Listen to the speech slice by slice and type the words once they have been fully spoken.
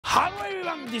Hello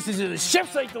everyone, this is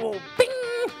Chef Saito. Bing!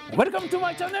 Welcome to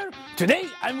my channel. Today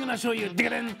I'm gonna show you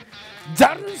different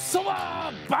Zaru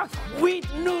Soba buckwheat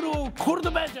noodle cold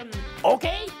version.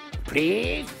 Okay?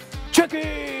 Please check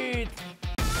it!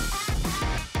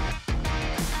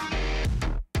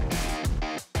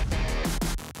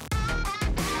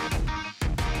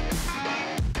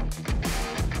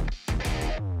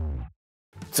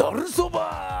 Zaru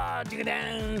Soba!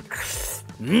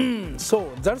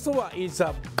 So Zaru Soba is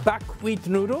a buckwheat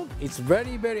noodle. It's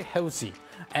very healthy,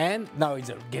 and now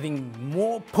it's getting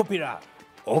more popular.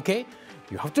 Okay,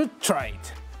 you have to try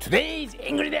it. Today's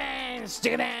ingredients,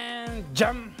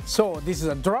 jam. So this is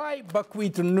a dry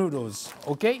buckwheat noodles.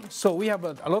 Okay, so we have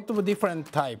a lot of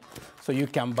different type, so you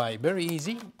can buy very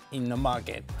easy in the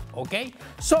market. Okay,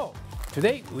 so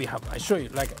today I show you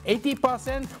like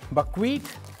 80% buckwheat.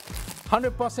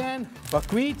 100%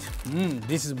 buckwheat,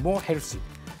 this is more healthy.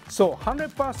 So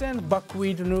 100%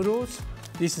 buckwheat noodles,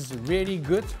 this is really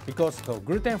good because it's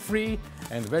gluten-free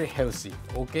and very healthy,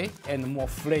 okay, and more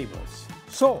flavors.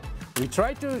 So we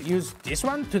try to use this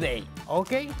one today,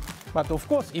 okay? But of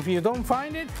course, if you don't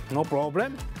find it, no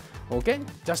problem, okay?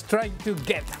 Just try to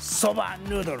get soba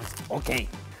noodles, okay?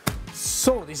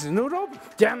 So this is noodle,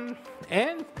 jam,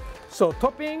 and so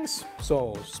toppings,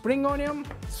 so spring onion,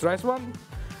 sliced one,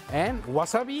 and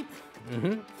wasabi,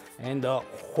 and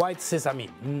white sesame,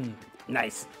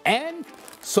 nice. And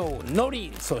so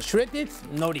nori, so shredded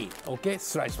nori, okay,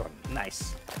 sliced one,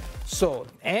 nice. So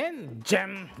and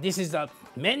jam, this is the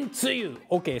mentsuyu,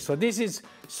 okay. So this is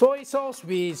soy sauce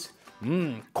with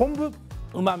kombu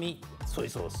umami soy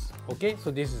sauce, okay.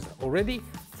 So this is already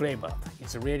flavored.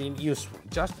 It's really useful.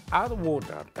 Just add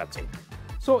water. That's it.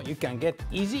 So you can get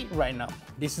easy right now.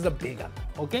 This is a big one,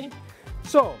 okay.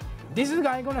 So this is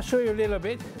I'm gonna show you a little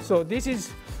bit. So this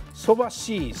is soba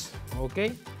cheese,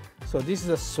 okay? So this is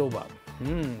a soba.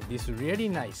 This is really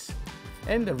nice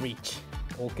and rich,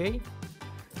 okay?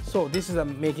 So this is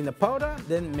making the powder,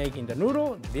 then making the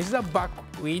noodle. This is a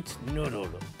buckwheat noodle,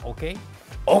 okay?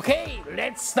 Okay,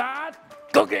 let's start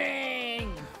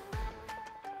cooking.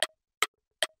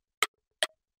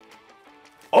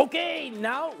 Okay,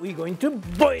 now we're going to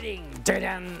boiling.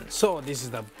 So this is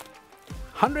the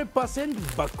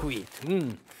 100% buckwheat.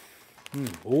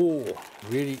 Oh,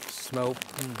 really smell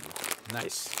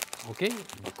nice. Okay,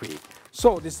 buckwheat.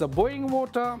 So this is the boiling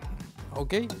water.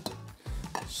 Okay,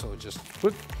 so just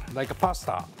put like a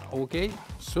pasta. Okay,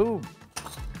 so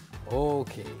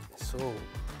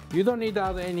you don't need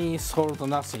add any salt or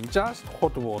nothing. Just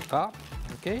hot water.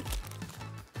 Okay,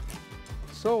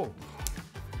 so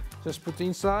just put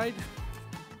inside.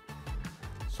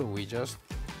 So we just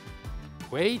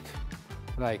wait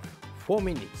like 4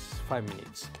 minutes, 5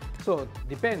 minutes. So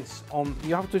depends on,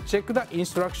 you have to check the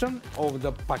instruction of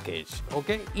the package,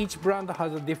 okay? Each brand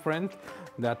has a different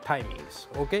timings,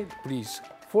 okay? Please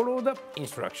follow the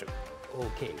instruction,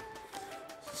 okay?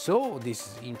 So this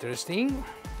is interesting,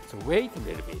 so wait a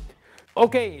little bit.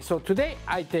 Okay, so today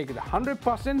I take the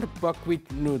 100%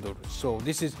 buckwheat noodles. So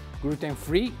this is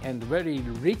gluten-free and very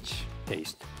rich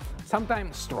taste,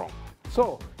 sometimes strong.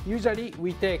 So usually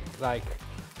we take like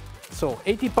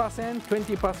 80%,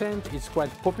 20% is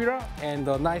quite popular and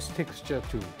a nice texture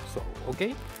too. So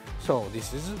okay, so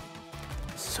this is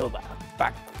soba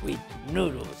buckwheat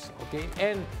noodles. Okay,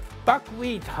 and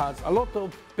buckwheat has a lot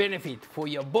of benefit for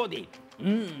your body.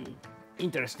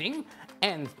 Interesting.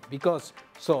 And because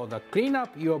the clean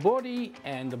up your body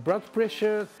and the blood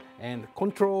pressure and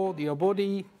control your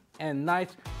body and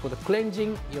nice for the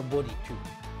cleansing your body too.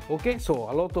 Okay,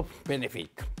 so a lot of benefit.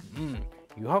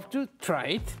 You have to try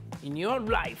it in your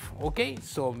life, okay?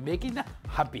 So make it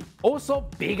happy. Also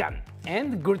vegan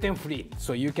and gluten-free,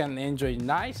 so you can enjoy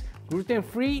nice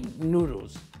gluten-free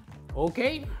noodles,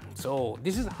 okay? So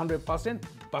this is 100%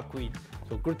 buckwheat,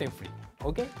 so gluten-free,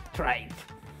 okay? Try it.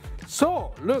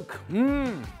 So look,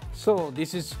 so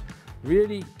this is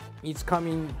really, it's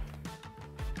coming.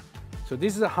 So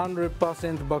this is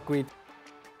 100% buckwheat.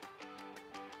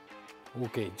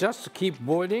 Okay, just keep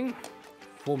boiling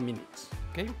 4 minutes,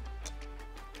 okay?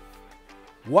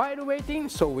 While waiting,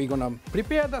 so we're gonna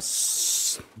prepare the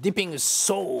dipping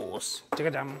sauce.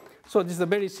 So this is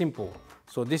very simple.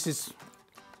 So this is,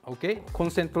 okay,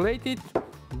 concentrated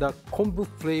the kombu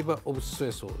flavor of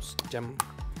soy sauce.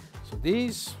 So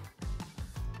this,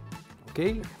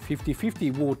 okay,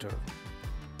 50-50 water.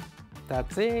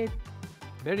 That's it.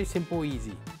 Very simple,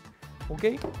 easy.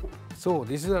 Okay, so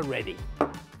this is ready.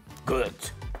 Good.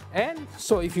 And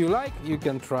so if you like, you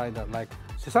can try that like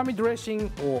sesame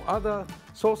dressing or other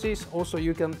sauces also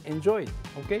you can enjoy it,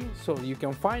 okay? So you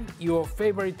can find your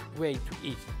favorite way to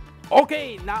eat.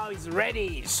 Okay, now it's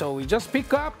ready. So we just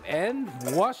pick up and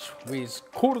wash with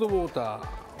cold water.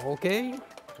 Okay,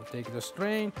 so take the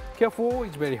strain. Careful,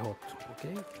 it's very hot.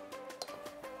 Okay.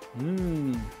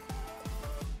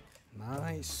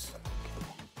 Nice.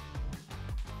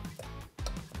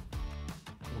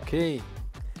 Okay.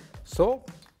 So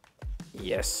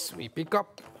yes, we pick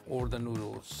up all the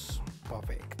noodles.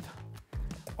 Perfect.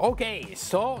 Okay,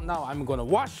 so now I'm gonna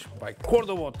wash by cold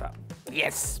water.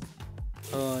 Yes.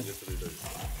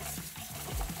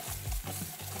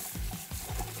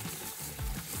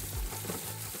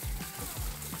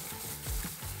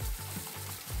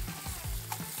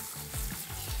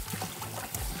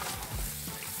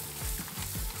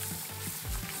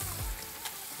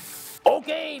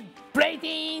 Okay,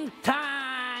 plating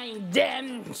time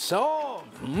then. So,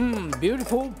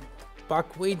 beautiful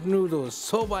buckwheat noodles.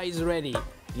 Soba is ready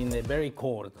in the very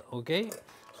cold. Okay,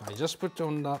 so I just put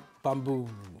on the bamboo.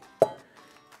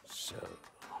 So,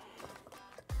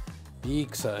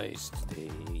 big size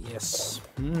today. Yes.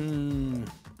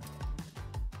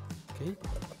 Okay.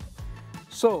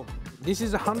 So this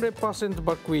is 100%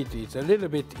 buckwheat. It's a little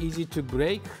bit easy to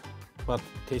break, but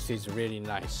taste is really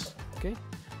nice. Okay.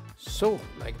 So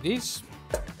like this,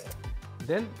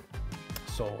 then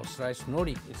so sliced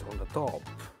nori is on the top,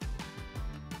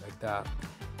 like that.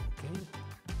 Okay,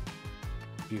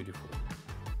 beautiful.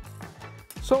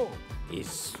 So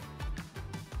it's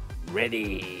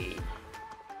ready.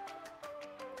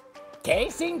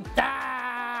 Tasting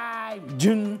time.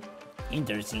 Jun,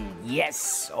 interesting.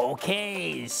 Yes.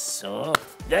 Okay. So,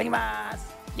 いただきま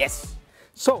す. Yes.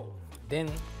 So then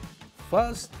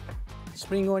first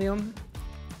spring onion.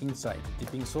 Inside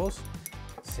dipping sauce,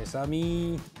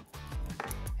 sesame,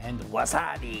 and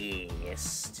wasabi.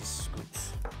 Yes, this is good.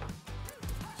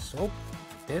 So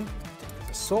then take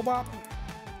the soba.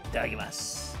 いただきま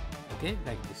す. Okay,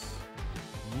 like this.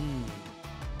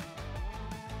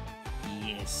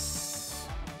 Yes.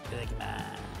 いただきま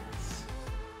す.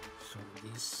 So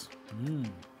this.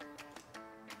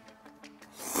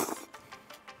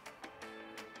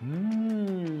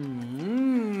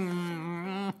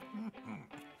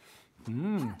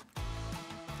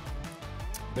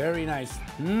 Very nice.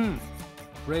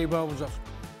 Flavor was just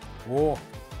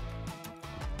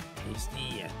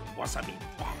tasty and wasabi.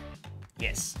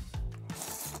 Yes.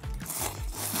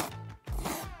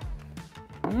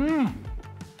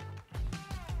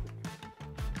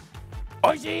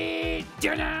 Oishii!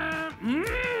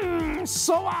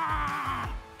 Soba!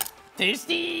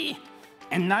 Tasty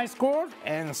and nice cold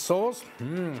and sauce.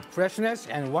 Freshness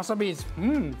and wasabi is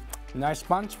nice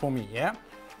punch for me. Yeah.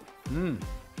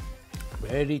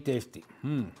 Very tasty.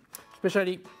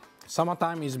 Especially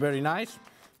summertime is very nice.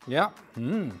 Yeah.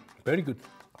 Very good.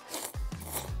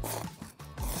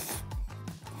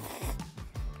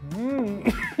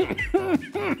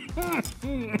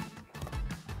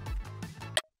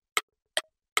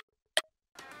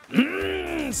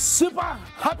 Super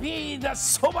happy the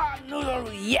soba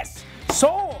noodle. Yes.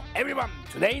 So everyone,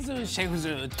 today's chef's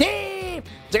tip.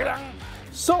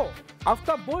 So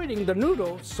after boiling the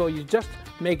noodle, so you just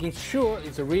making sure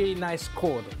it's a really nice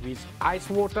cold with ice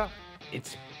water.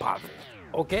 It's perfect.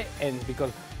 Okay, and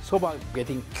because soba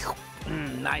getting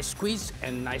nice squeeze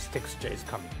and nice texture is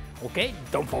coming. Okay,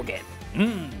 don't forget.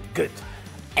 Good.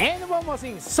 And one more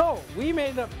thing. So we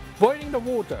made boiling the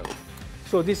water.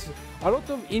 So this a lot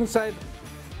of inside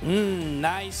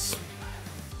nice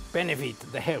benefit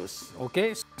the health.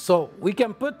 Okay, so we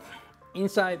can put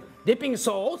inside dipping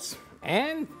sauce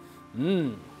and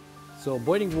so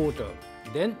boiling water.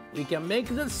 Then we can make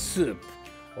the soup.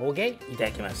 Okay, いた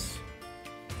だきます.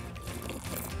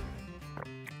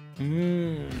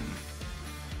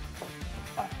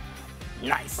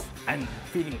 Nice and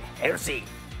feeling healthy.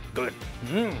 Good.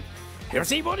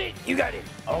 Healthy body, you got it.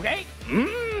 Okay.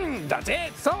 That's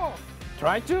it. So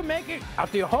try to make it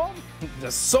at your home.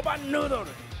 The soba noodle.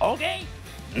 Okay.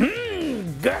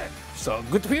 Good. So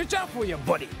good future for your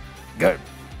body. Good.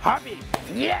 Happy.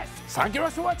 Yes. Thank you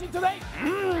for watching today.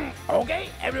 Okay,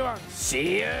 everyone.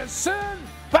 See you soon.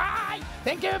 Bye.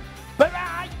 Thank you. Bye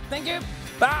bye. Thank you.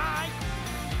 Bye.